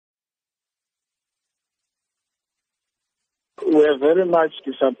We're very much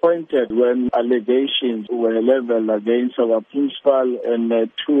disappointed when allegations were leveled against our principal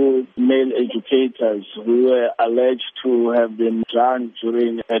and two male educators who were alleged to have been drunk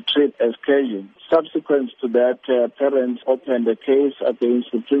during a trip excursion. Subsequent to that, parents opened a case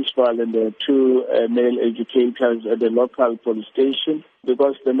against the principal and the two male educators at the local police station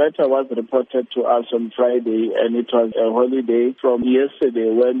because the matter was reported to us on Friday and it was a holiday from yesterday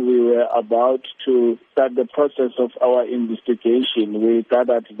when we were about to start the process of our investigation. We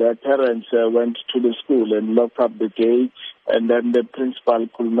gathered their parents went to the school and locked up the gate, and then the principal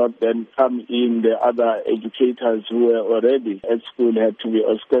could not then come in. The other educators who were already at school had to be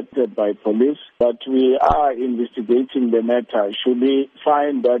escorted by police. But we are investigating the matter. Should we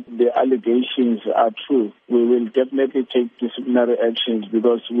find that the allegations are true, we will definitely take disciplinary actions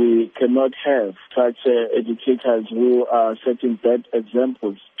because we cannot have such educators who are setting bad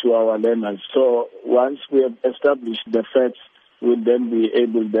examples to our learners. So once we have established the facts, we'll then be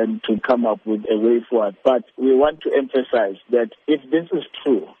able then to come up with a way forward. But we want to emphasize that if this is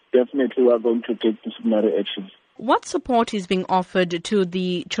true, definitely we are going to take disciplinary actions. What support is being offered to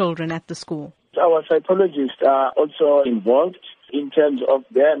the children at the school? Our psychologists are also involved in terms of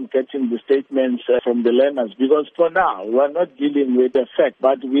them getting the statements from the learners, because for now we are not dealing with the fact,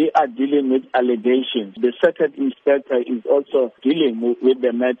 but we are dealing with allegations. The second inspector is also dealing with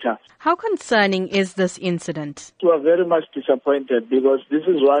the matter. How concerning is this incident? We are very much disappointed because this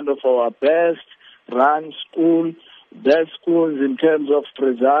is one of our best run schools in terms of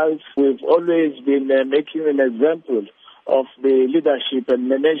results. We've always been making an example of the leadership and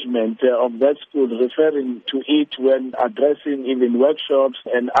management of that school, referring to it when addressing even workshops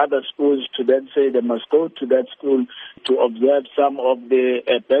and other schools to then say they must go to that school to observe some of the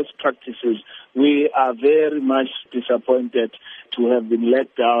best practices. We are very much disappointed to have been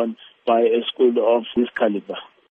let down by a school of this caliber.